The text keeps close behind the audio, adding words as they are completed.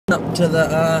Up to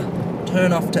the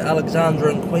turn off to Alexandra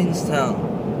in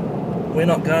Queenstown. We're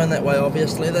not going that way,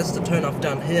 obviously. That's the turn off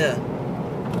down here.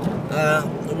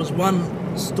 It was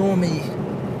one stormy,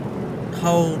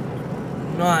 cold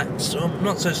night, or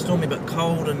not so stormy but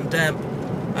cold and damp.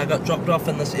 I got dropped off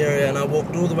in this area and I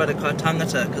walked all the way to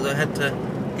Kaitangata because I had to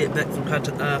get back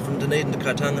from Dunedin to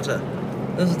Kaitangata.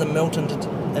 This is the Milton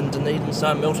and Dunedin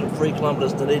sign. Milton 3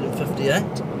 kilometres, Dunedin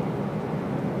 58.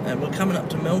 And we're coming up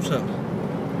to Milton.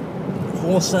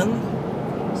 Horson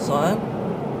sign.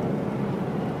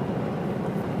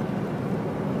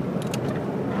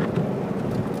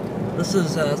 This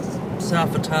is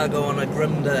South Otago on a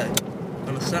grim day.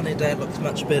 On a sunny day it looks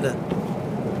much better.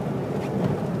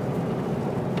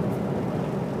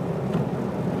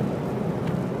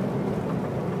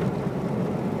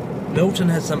 Milton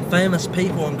has some famous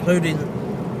people, including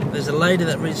there's a lady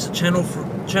that reads the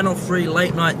Channel 3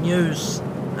 late night news,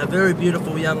 a very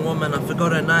beautiful young woman, I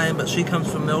forgot her name, but she comes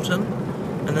from Milton.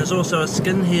 And there's also a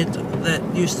skinhead that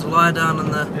used to lie down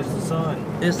in the... Here's the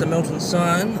sign. Here's the Milton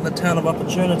sign, the town of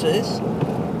Oppurtunities.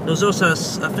 There was also,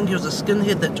 I think he was a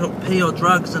skinhead that took pee or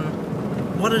drugs, and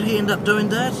what did he end up doing,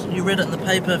 Dad? You read it in the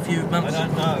paper a few months ago. I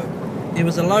don't know. He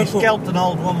was a local... He scalped an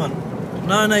old woman.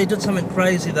 No, he did something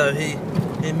crazy though. He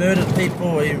murdered people,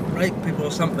 or he raped people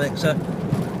or something, so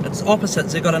it's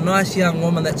opposites. They've got a nice young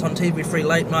woman that's on TV3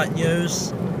 late night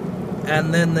news,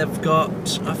 and then they've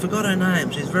got, I forgot her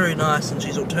name, she's very nice and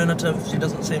she's alternative, she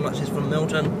doesn't seem like she's from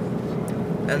Milton.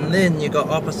 And then you got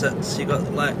opposites, you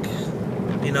got like,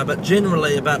 you know, but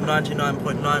generally about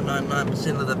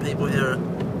 99.999% of the people here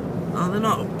are, they're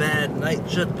not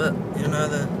bad-natured, but you know,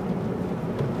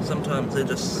 sometimes they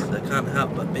can't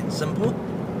help but being simple.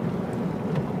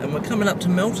 And we're coming up to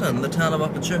Milton, the town of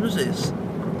Oppurtunities.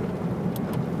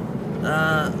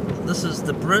 This is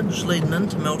the bridge leading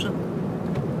into Milton.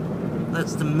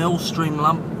 That's the mill stream,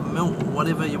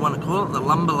 whatever you want to call it, the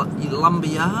lumber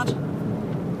yard.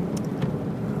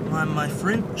 Mind my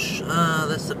French.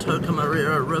 That's the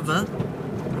Tokamarira River.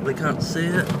 Probably can't see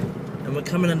it. And we're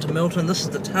coming into Milton. This is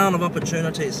the town of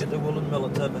Oppurtunities. Get the woolen mill,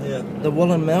 it's over here. The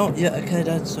woolen mill? Yeah, okay,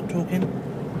 Dad, stop talking.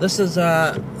 This is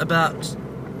about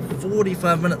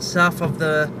 45 minutes south of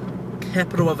the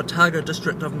capital of Otago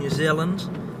district of New Zealand.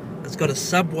 It's got a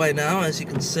subway now, as you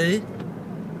can see.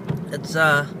 It's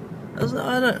got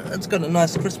a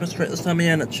nice Christmas tree at this time of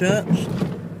year in a church.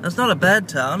 It's not a bad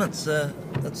town. It's you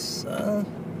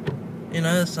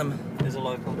know, There's a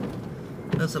local.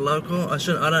 There's a local. I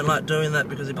don't like doing that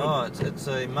because it's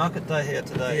a market day here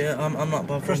today. Yeah, I'm not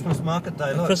bothered. Christmas market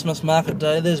day. Look. Christmas market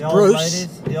day. There's the Bruce.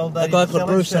 The old ladies. A guy called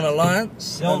Bruce and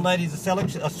Alliance. The old ladies are selling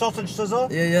a sausage sizzle.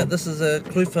 Yeah. This is a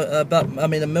clue for a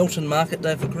Milton market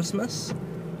day for Christmas.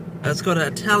 It's got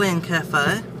an Italian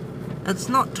cafe. It's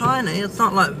not tiny. It's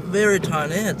not like very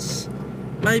tiny. It's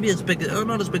maybe as big,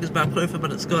 not as big as Balclutha,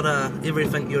 but it's got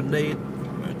everything you'd need,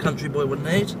 a country boy would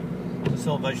need. The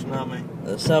Salvation Army.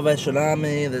 The Salvation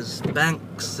Army. There's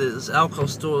banks. There's alcohol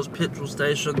stores, petrol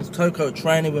stations. Toko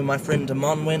training where my friend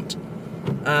Damon went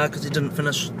because he didn't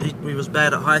finish. He was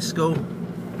bad at high school.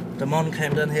 Damon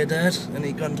came down here, Dad, and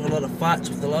he got into a lot of fights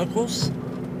with the locals.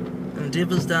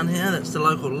 Endeavour's down here. That's the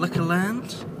local liquor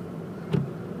land.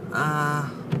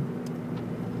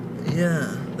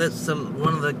 Yeah, that's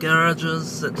one of the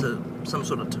garages. That's some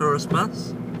sort of tourist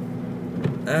bus.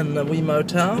 And the wee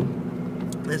motel.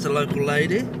 There's a local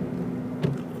lady,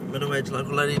 middle-aged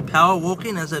local lady, power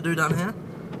walking as they do down here.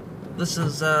 This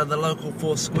is the local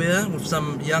Four Square with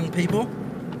some young people.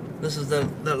 This is the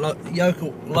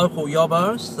local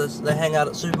yobbos. They hang out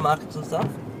at supermarkets and stuff.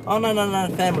 Oh no,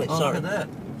 family. Oh, sorry. look at that.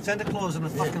 Santa Claus in a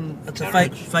fucking. It's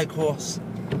carriage. a fake horse.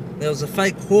 There was a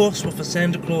fake horse with a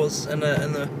Santa Claus in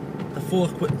the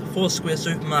Four Square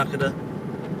supermarket.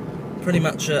 Pretty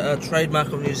much a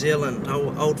trademark of New Zealand,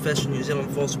 old-fashioned New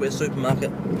Zealand Four Square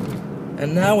supermarket.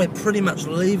 And now we're pretty much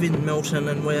leaving Milton,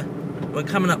 and we're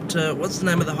coming up to, what's the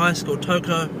name of the high school?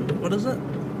 What is it?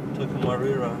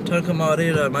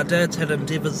 Tokamarira. My dad's had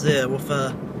endeavours there with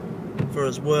for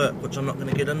his work, which I'm not going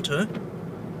to get into.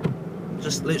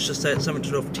 Let's just say it's something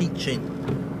to do with teaching.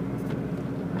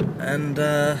 And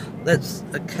that's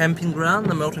a camping ground,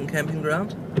 the Milton camping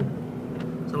ground.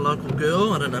 It's a local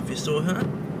girl, I don't know if you saw her.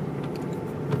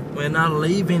 We're now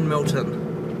leaving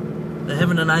Milton. They're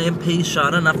having an AMP show,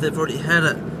 I don't know if they've already had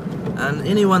it. And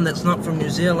anyone that's not from New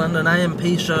Zealand, an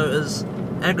AMP show is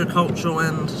agricultural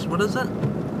and, what is it?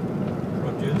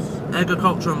 Produce.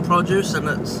 Agriculture and produce, and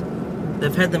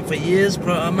they've had them for years,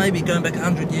 maybe going back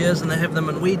 100 years, and they have them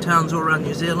in wee towns all around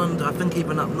New Zealand, I think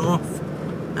even up north.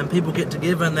 And people get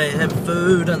together and they have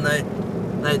food, and they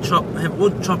have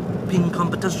wood chopping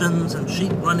competitions and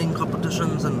sheep running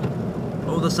competitions and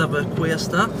all this other queer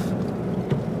stuff.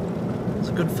 It's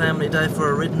a good family day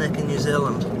for a redneck in New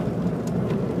Zealand.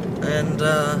 And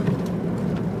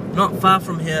not far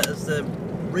from here is the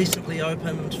recently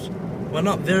opened, well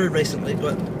not very recently,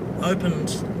 but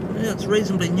opened, yeah, it's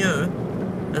reasonably new,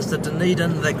 is the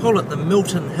Dunedin, they call it the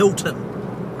Milton Hilton,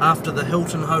 after the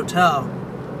Hilton Hotel,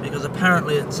 because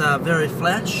apparently it's very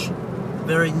flash,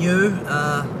 very new.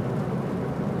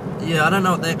 Yeah, I don't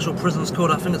know what the actual prison's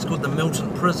called. I think it's called the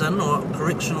Milton Prison or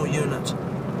Correctional Unit.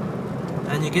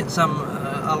 And you get a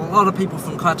lot of people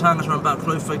from Kaitangata and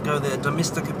Buccleuch go there.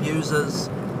 Domestic abusers,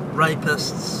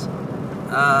 rapists,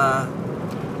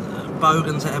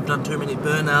 bogans that have done too many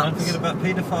burnouts. Don't forget about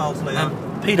paedophiles, Leon.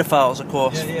 And paedophiles, of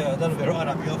course. Yeah, that'll be right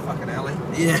up your fucking alley.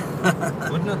 Yeah.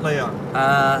 Wouldn't it, Leon?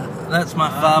 That's my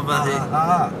father.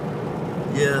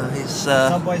 Yeah, he's...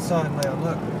 Subway sign, Leon,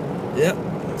 look. Yep.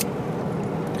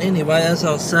 Anyway, as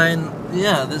I was saying,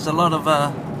 yeah, there's a lot of...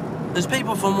 there's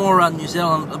people from all around New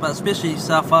Zealand, but especially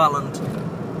South Island.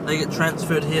 They get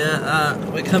transferred here.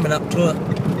 We're coming up to it.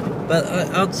 But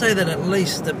I'd say that at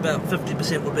least about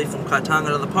 50% would be from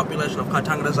Kaitangata. The population of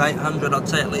Kaitangata is 800. I'd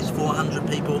say at least 400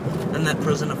 people in that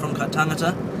prison are from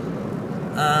Kaitangata.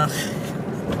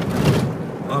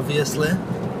 Obviously.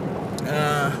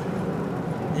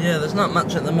 Yeah, there's not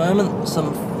much at the moment.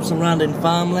 Some surrounding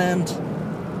farmland.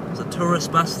 There's a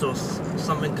tourist bus or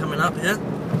something coming up here.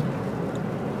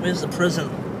 Where's the prison?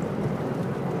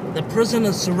 The prison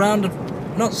is surrounded,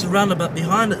 not surrounded, but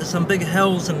behind it is some big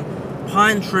hills and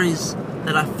pine trees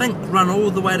that I think run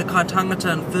all the way to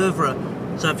Kaitangata and further.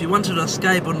 So if you wanted to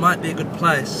escape, it might be a good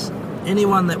place.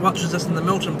 Anyone that watches this in the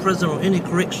Milton prison or any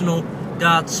correctional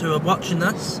guards who are watching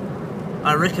this,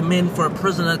 I recommend for a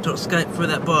prisoner to escape through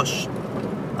that bush.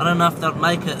 I don't know if they'll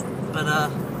make it, but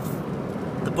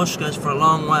the bush goes for a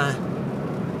long way.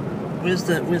 Where's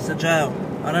the jail?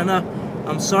 I don't know.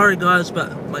 I'm sorry guys,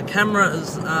 but my camera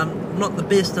is not the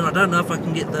best, and I don't know if I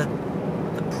can get the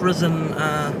prison.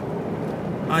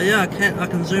 Oh yeah, I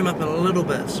can zoom up a little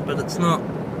bit, but it's not.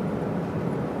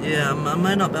 Yeah, I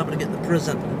may not be able to get the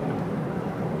prison.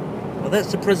 Well,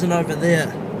 that's the prison over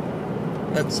there.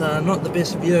 It's not the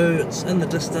best view. It's in the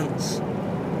distance.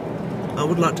 I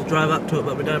would like to drive up to it,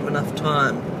 but we don't have enough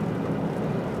time.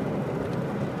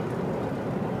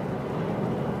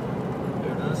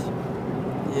 There it is.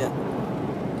 Yeah.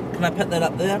 Can I put that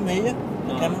up there near you?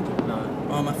 No. No.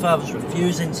 Oh, my father's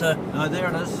refusing, so... No, there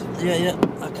it is. Yeah.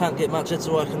 I can't get much, that's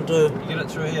all I can do. You get it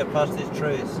through here, past these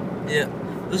trees. Yeah.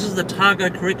 This is the Otago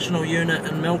Correctional Unit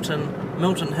in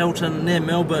Milton Hilton, near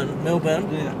Melbourne.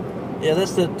 Yeah. Yeah,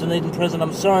 that's the Dunedin prison.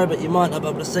 I'm sorry, but you might not be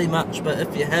able to see much, but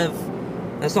if you have...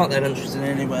 It's not that interesting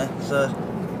anyway, so...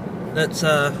 That's,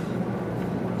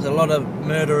 there's a lot of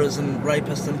murderers and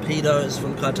rapists and pedos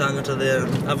from Kaitangata there,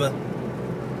 and other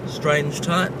strange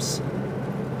types.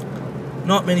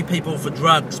 Not many people for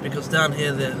drugs, because down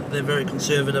here they're very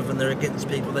conservative and they're against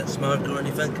people that smoke or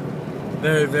anything.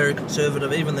 Very, very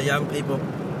conservative, even the young people.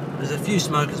 There's a few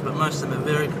smokers, but most of them are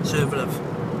very conservative.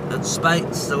 It's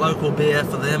Spates, the local beer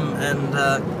for them, and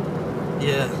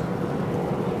yeah.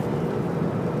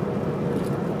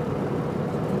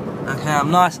 Okay, I'm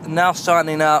now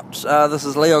signing out. This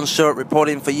is Leon Stewart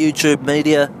reporting for YouTube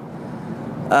Media.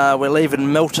 We're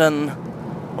leaving Milton,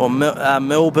 or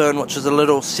Melbourne, which is a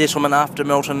little settlement after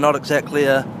Milton, not exactly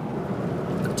a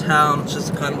town, it's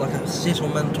just kind of like a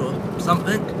settlement or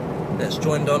something that's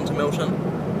joined on to Milton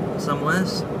in some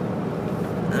ways.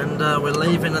 And we're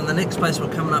leaving, and the next place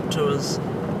we're coming up to is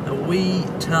a wee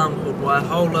town called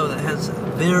Waihola that has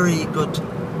very good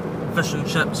fish and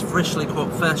chips, freshly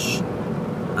caught fish,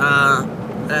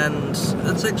 and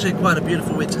it's actually quite a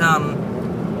beautiful wee town.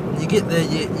 You get there,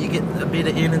 you get a better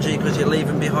energy because you're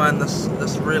leaving behind this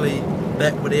really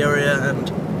backward area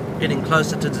and getting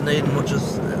closer to Dunedin, which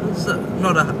is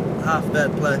not a half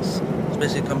bad place,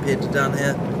 especially compared to down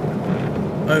here,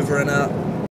 over and out.